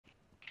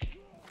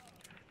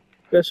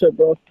Good shit,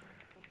 bro.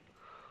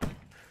 I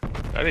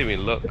didn't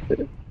even look.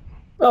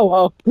 Oh,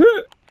 wow.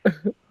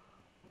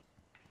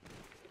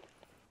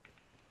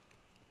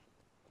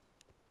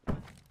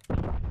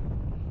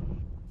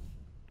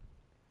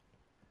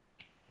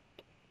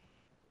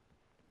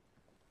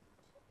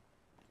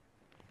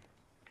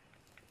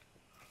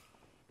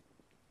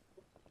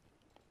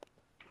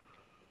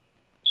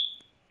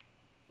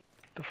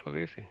 The fuck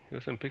is he? He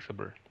was in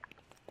Pixelburg.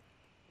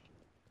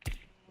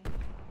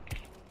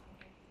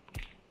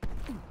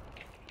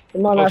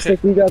 Come on, Oh shit!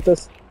 Aztec, you got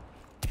this.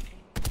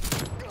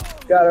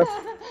 Got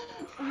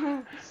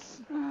him.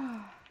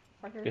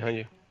 Behind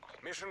you.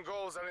 Mission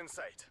goals are in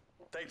sight.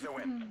 Take the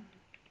win.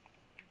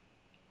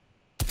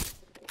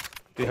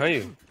 Behind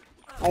you.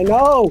 I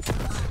know.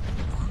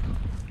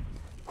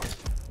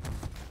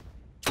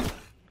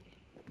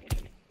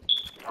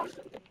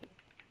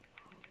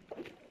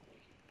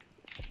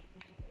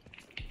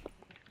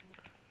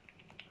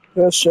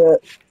 Good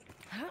shit.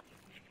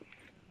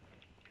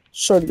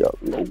 Shut up.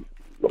 Low,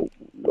 low,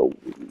 low,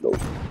 low.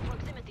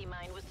 Proximity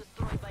mine was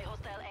destroyed by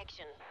hostile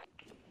action.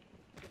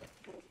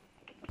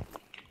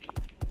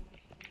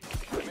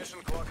 The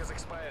mission clock is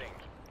expiring.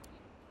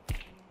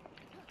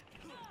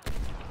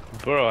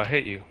 Bro, I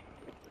hate you.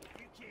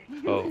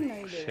 Oh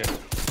shit.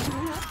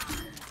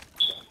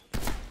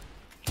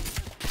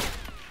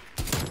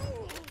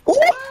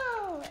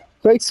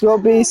 Quick skill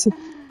beast.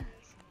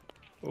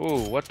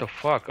 Ooh, what the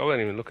fuck? I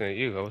wasn't even looking at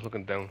you. I was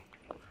looking down.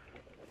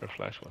 Where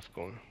flash was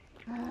going.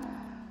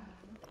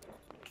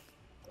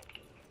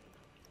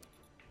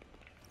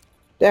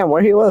 Damn,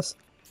 where he was.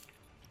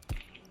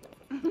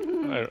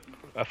 I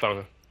found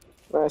him.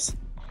 Nice.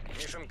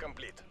 Mission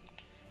complete.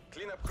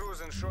 Cleanup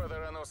crews ensure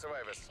there are no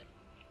survivors.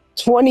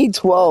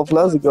 2012,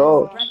 let's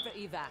go.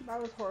 That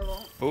was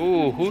horrible.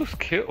 Ooh, who's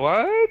killed?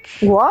 What?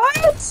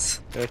 What?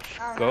 Let's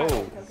go.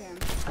 Okay.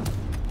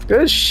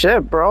 Good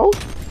shit, bro.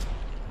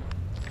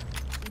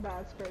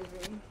 That's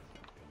crazy.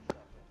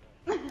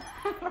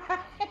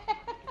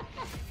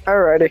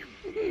 Alrighty.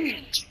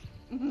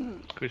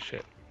 Good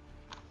shit.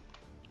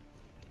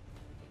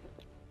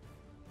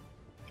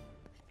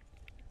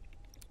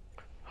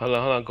 Hold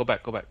on, go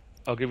back.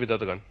 I'll give you the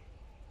other gun.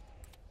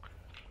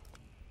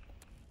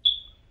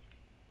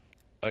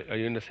 Are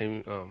you in the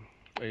same,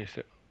 are you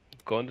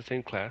go in the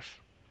same class?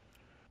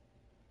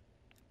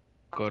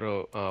 Go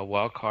to,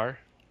 wild card,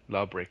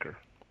 lawbreaker.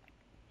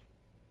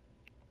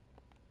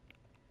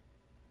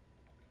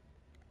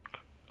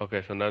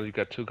 Okay, so now you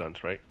got two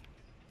guns, right?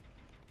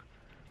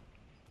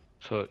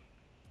 So,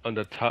 on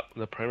the top,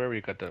 the primary,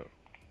 you got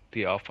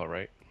the alpha,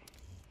 right?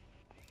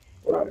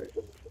 Right.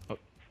 Oh,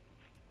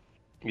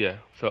 yeah,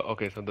 so,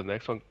 okay, so the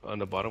next one on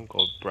the bottom,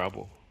 go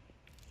Bravo.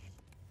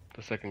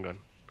 The second gun.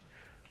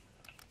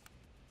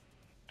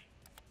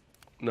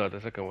 No,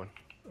 the second one.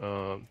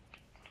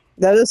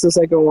 That is the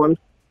second one.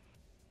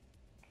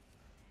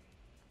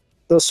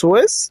 The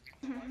Swiss?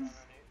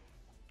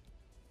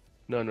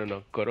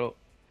 No. Go to,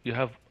 you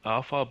have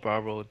Alpha,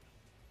 Bravo,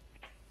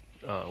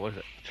 what is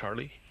it?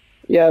 Charlie?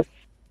 Yeah,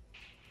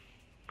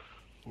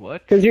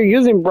 What? because you're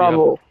using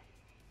Bravo.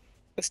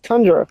 It's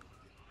Tundra.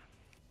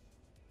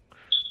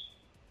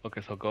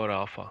 Okay, so go to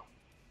Alpha.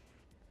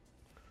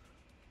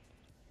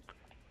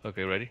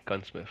 Okay, ready?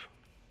 Gunsmith.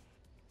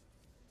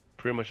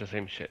 Pretty much the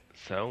same shit.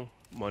 Sound,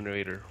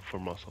 moderator for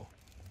muscle.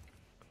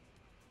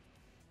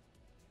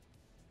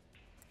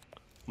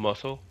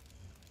 Muscle?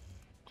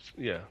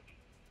 Yeah.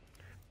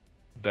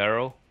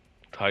 Barrel,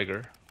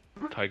 tiger.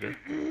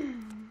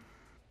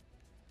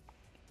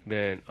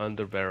 Then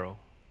under barrel,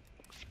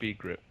 speed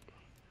grip.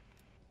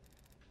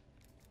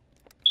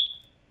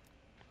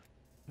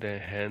 Then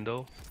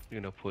handle,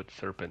 you're gonna put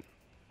serpent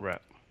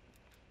wrap.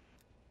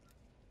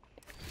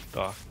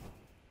 Stock.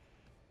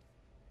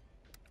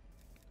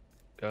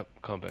 Yep,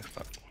 combat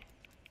stock.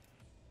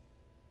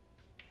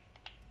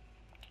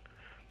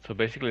 So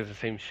basically it's the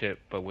same shit,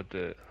 but with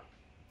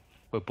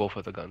both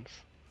of the guns.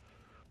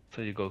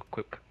 So you go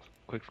quick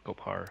scope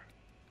hard.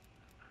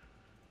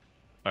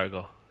 Alright,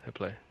 go. Hit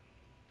play.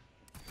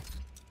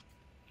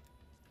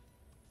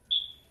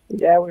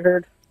 Yeah, we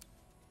heard.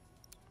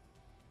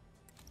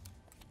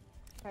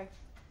 Okay.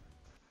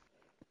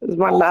 This is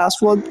my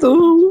last one,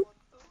 too.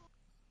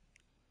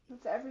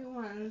 It's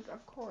everyone's,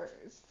 of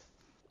course.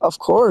 Of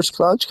course,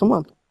 Clutch. Come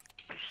on.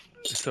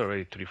 It's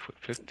already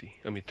 350.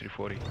 I mean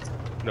 340.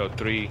 No,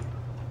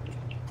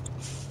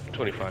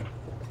 325.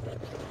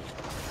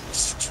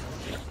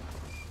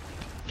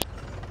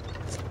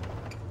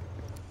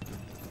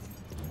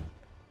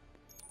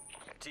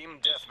 Team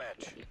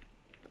deathmatch.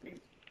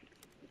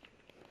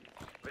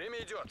 Время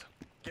идет.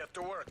 Get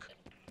to work.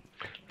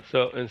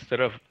 So instead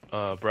of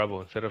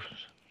Bravo, instead of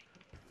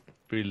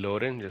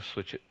reloading, just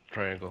switch it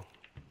triangle.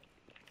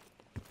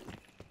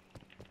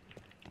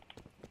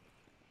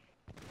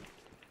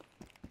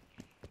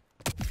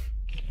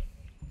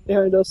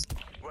 Yeah, it does.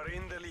 We're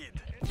in the lead.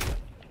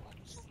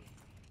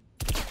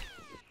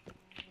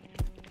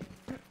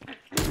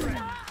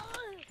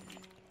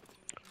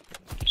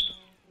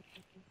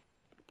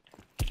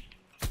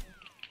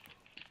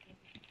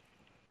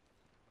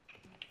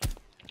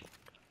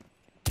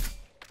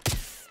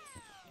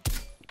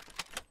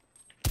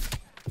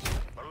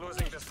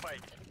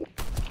 fight.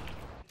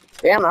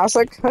 Damn,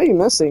 Isaac, how you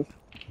missing?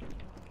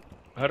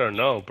 I don't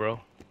know, bro.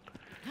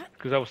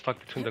 Because I was stuck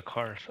between the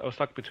cars.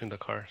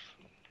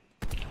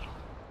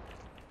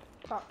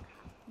 Fuck.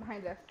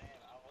 Behind us.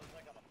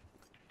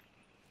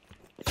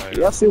 I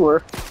know. Yes, you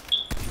were.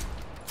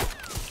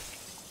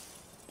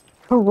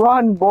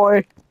 Run,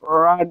 boy,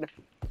 run.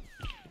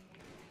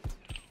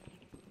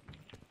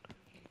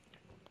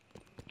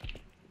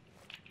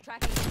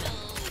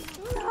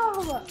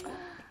 No!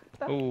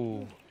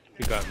 Ooh,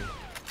 you got me.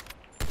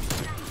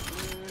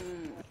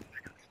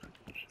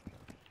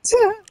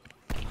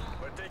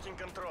 We're taking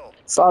control.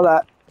 Saw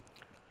that.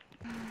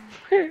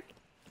 You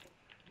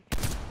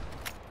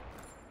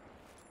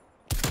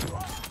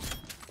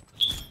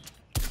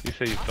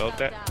say you felt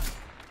that?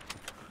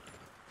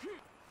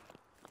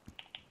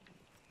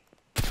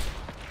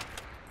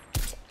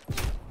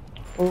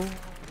 Oh,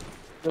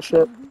 the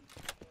shit.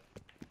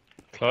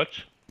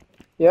 Clutch?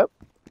 Yep.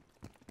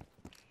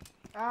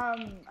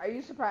 Are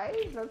you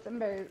surprised? That's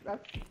embarrassing.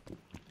 That's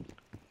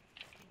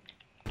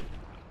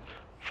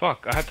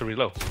Fuck, I had to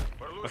reload.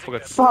 We're I losing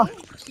forgot. Fuck.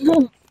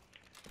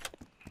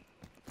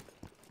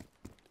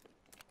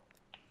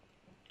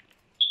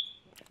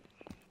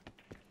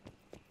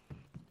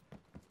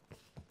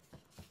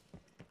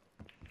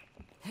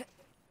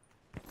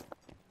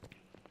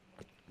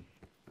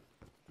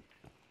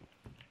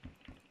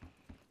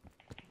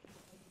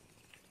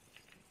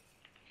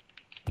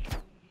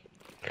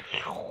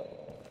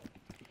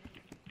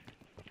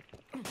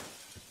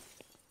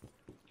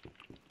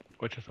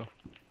 Watch yourself.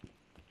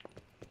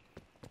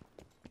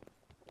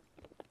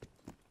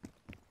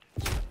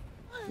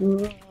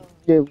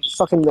 You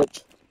fucking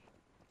bitch.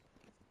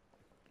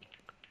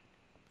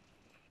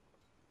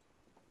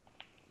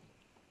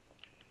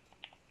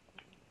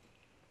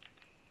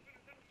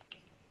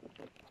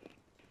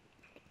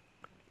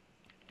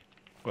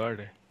 Where are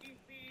they?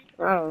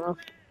 I don't know.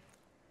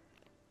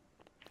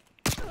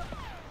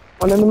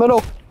 One in the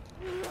middle.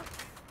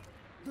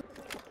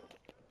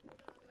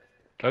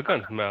 That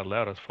gun's mad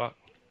loud as fuck.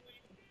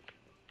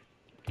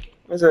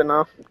 Is it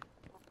now?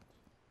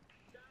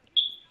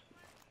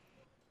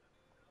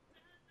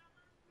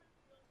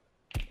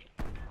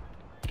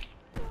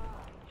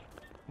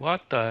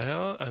 What the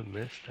hell? I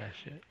missed that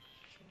shit.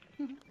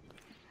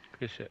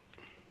 Good shit.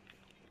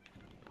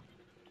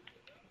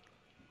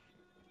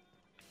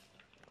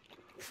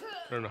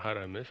 I don't know how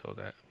to miss all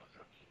that.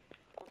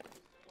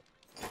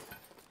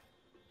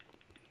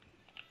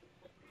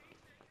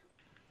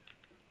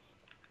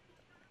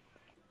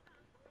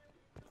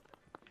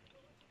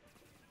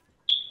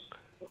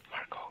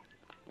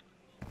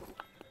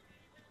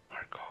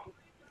 Marco.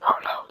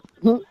 Oh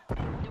no.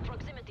 The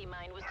proximity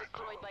mine was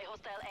destroyed by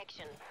hostile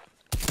action.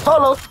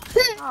 Hello.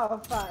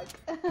 oh fuck.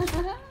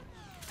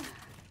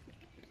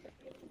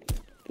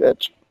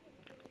 Bitch.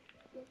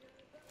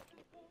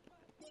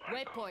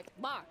 Waypoint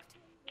marked.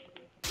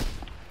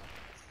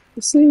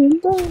 Seeing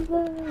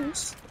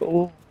divers.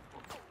 Oh.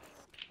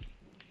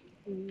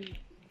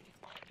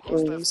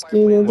 Hostile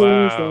Skin of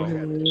Wow.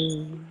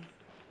 the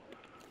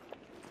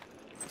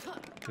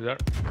Is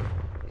that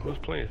whose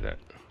plane is that?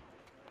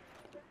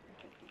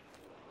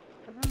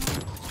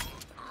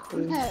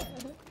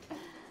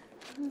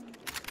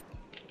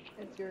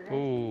 It's your guy.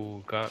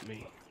 Ooh, got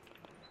me.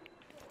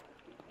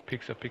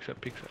 Pizza. Pizza.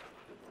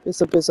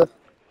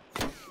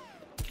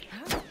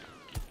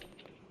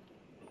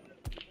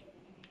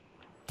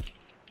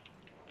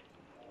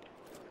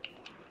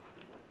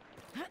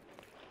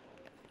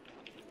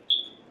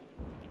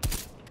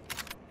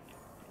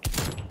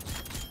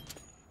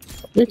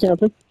 You're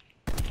camping.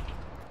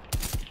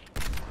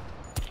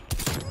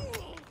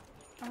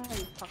 Oh,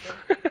 you fucker.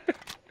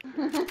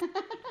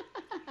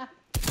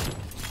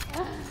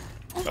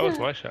 That was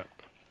my shot.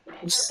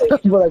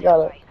 But I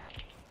got it.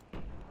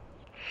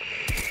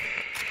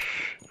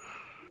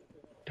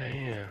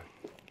 Damn.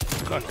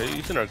 God, they're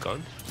using our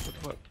guns? What the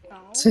fuck?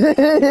 Oh.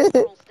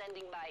 Drone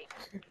standing by.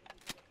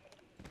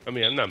 I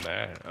mean, I'm not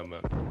mad. I'm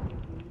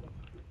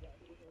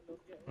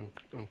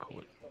cool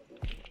with it.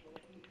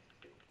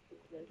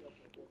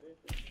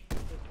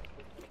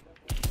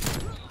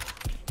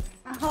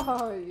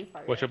 Oh, you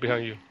fucker. Watch out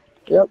behind you.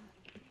 Yep.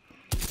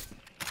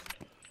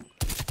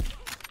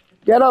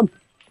 Get him.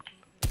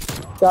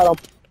 Got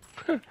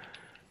him.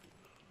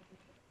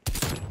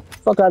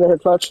 Fuck out of here,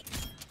 Clutch.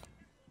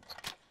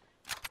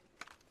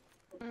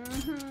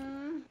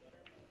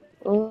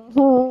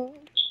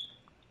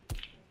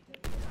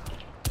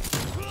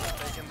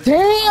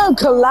 Damn,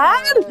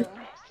 collide?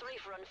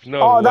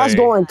 No Oh, that's way.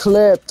 going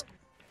clipped.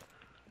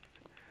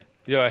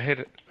 Yo, I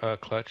hit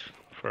clutch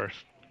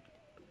first.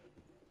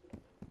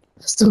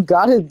 Still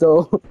got it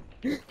though.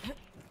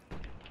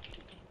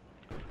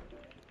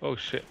 Oh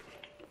shit.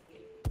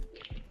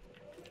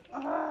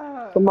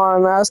 Come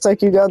on,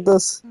 Aztec, you got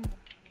this.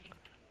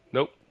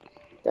 Nope.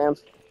 Damn.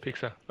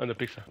 Pizza. Under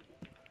pizza.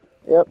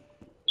 Yep.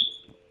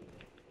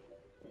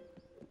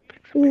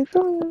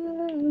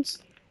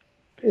 Pizza.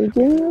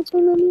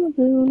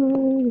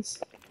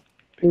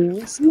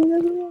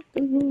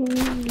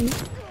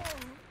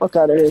 Fuck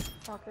out of here.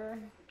 Fucker.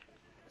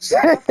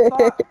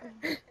 Fuck.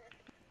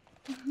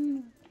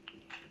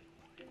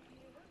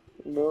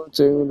 No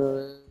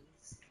tuna.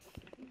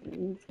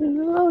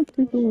 I'll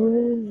take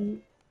away.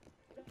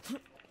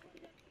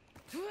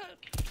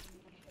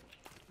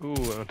 Ooh,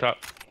 on top.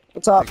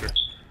 What's up? Bigger.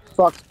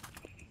 Fuck.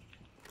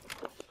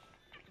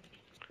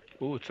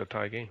 Ooh, it's a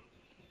tie game.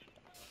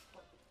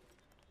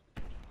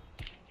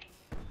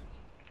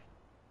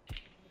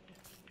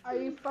 Are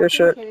you Good fucking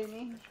shit. kidding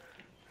me?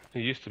 It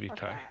used to be Fuck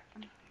tie.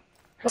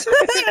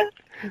 that.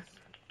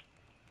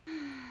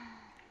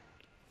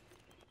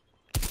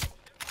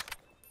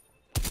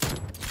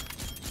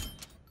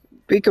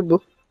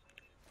 Peekaboo.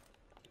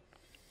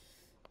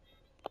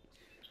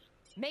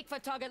 Make for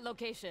target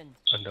location.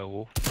 I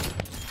know.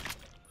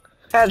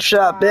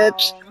 Headshot,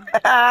 bitch.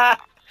 Wow.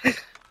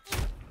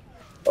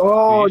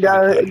 Oh, You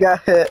should be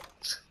got hit.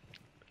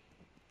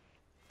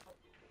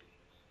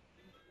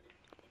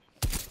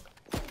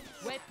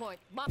 Waypoint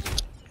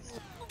marked.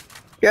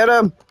 Get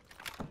him.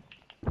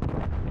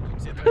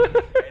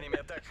 Enemy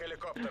attack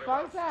helicopter.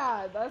 Fuck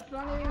that. That's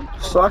not even.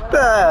 Fuck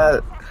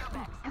that.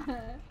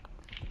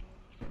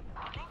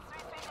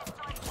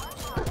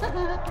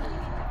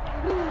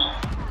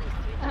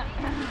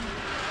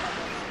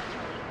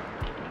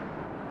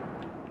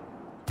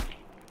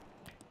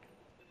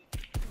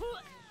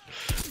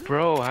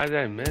 Bro, how did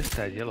I miss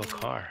that yellow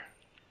car?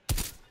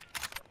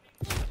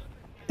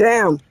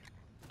 Damn.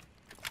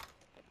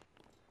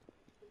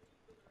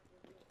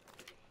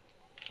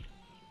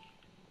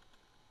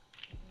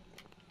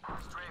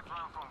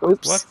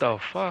 Oops. What the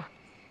fuck?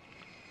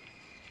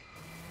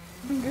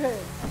 Good.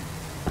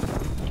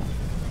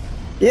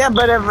 Yeah,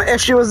 but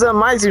if she was on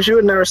my team, she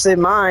would never say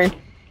mine.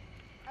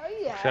 Oh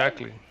yeah.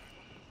 Exactly.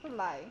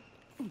 Lie.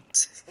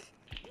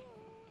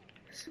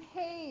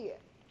 Hey.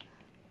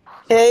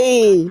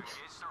 Hey.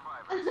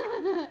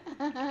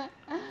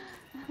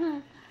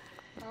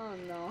 Oh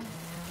no.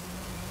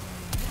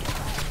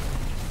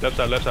 Left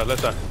side, left side,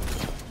 left side.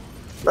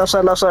 Left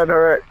side,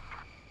 alright.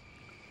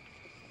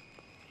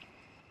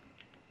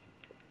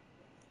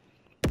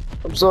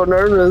 I'm so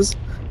nervous.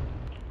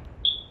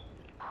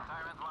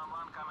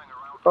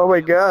 Oh my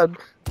god.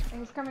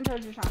 He's coming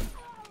towards you, Sean.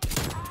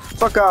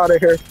 Fuck out of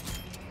here.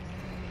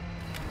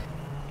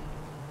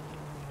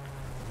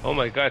 Oh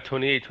my god,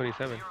 28,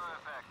 27.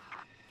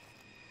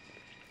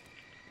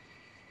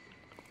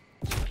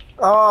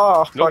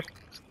 Oh, Nope.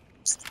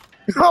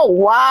 fuck. Oh,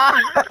 wow.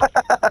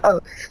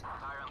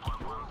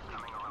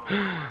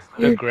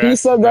 The grass. He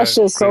said that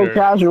shit so critter.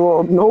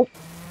 casual. Nope.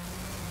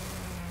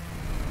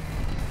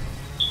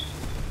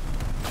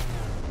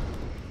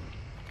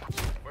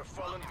 We're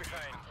falling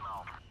behind.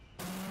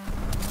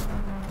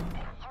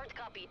 Hard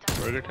copy.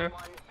 Burger Town?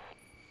 One.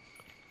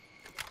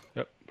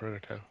 Yep, Burger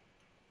Town.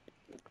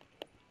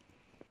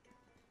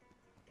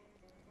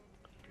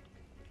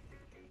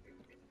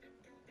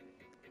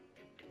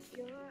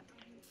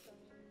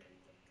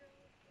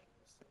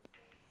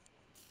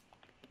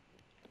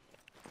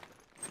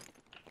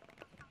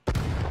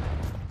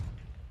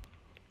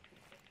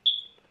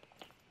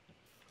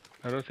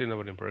 I don't see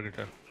nobody in Burger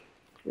Town.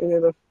 Me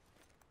neither.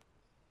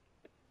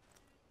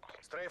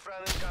 Strafe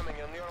run incoming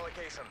on your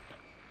location.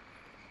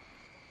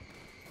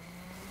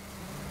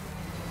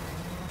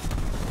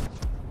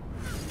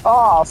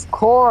 Oh, of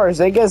course.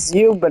 I guess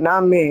you, but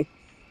not me.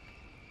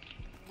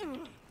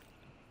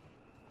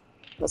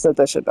 Let's set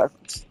that shit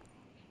backwards.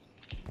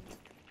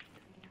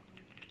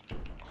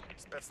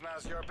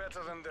 Spetsnaz, you're better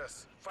than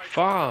this. Fight.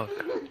 Fuck!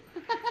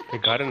 They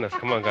got in us.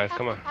 Come on, guys,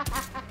 come on.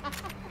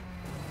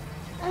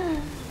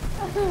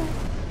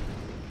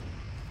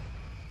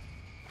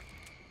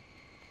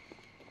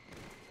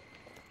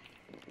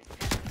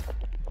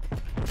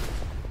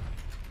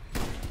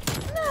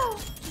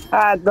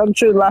 Ah, don't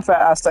you laugh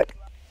at Aztec.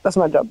 That's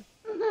my job.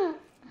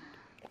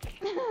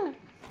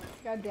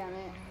 God damn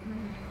it.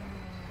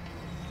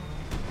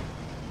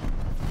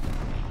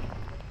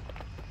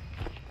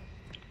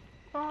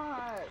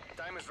 Fuck.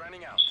 Time is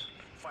running out.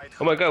 Fight.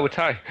 Oh my god, we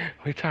tie.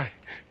 We tie.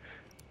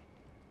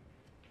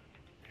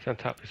 He's on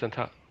top, he's on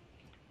top.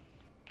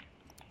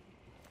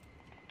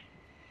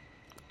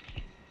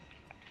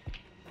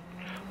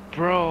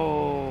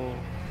 Bro!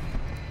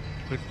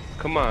 Wait,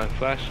 come on,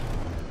 Flash.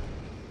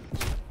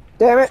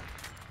 Damn it.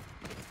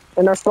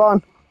 In our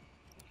spawn.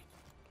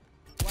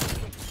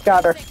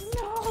 Got her.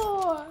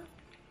 No.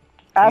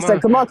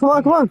 Aztec, come on.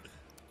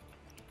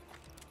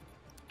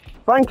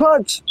 Find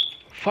clutch.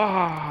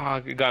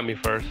 Fuck! You got me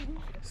first.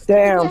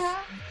 Damn. Yeah.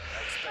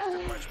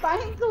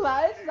 Fine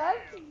clutch? That's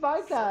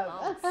fucked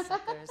up.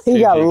 He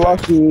got GG, guys.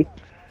 lucky.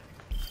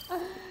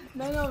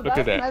 No, Look that's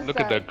at that. messed Look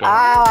at up. that gun.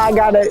 Ah, I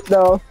got it,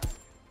 though.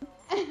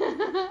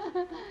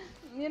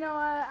 You know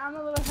what? I'm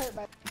a little hurt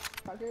by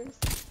fuckers.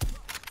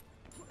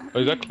 Oh,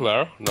 is that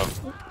Clara? No.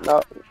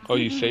 No. Oh,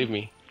 you saved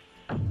me.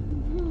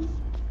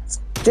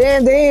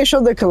 Damn, they ain't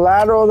show the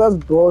collateral. That's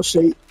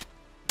bullshit.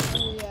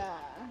 Yeah.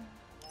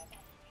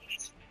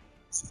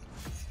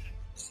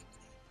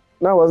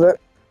 No, was it?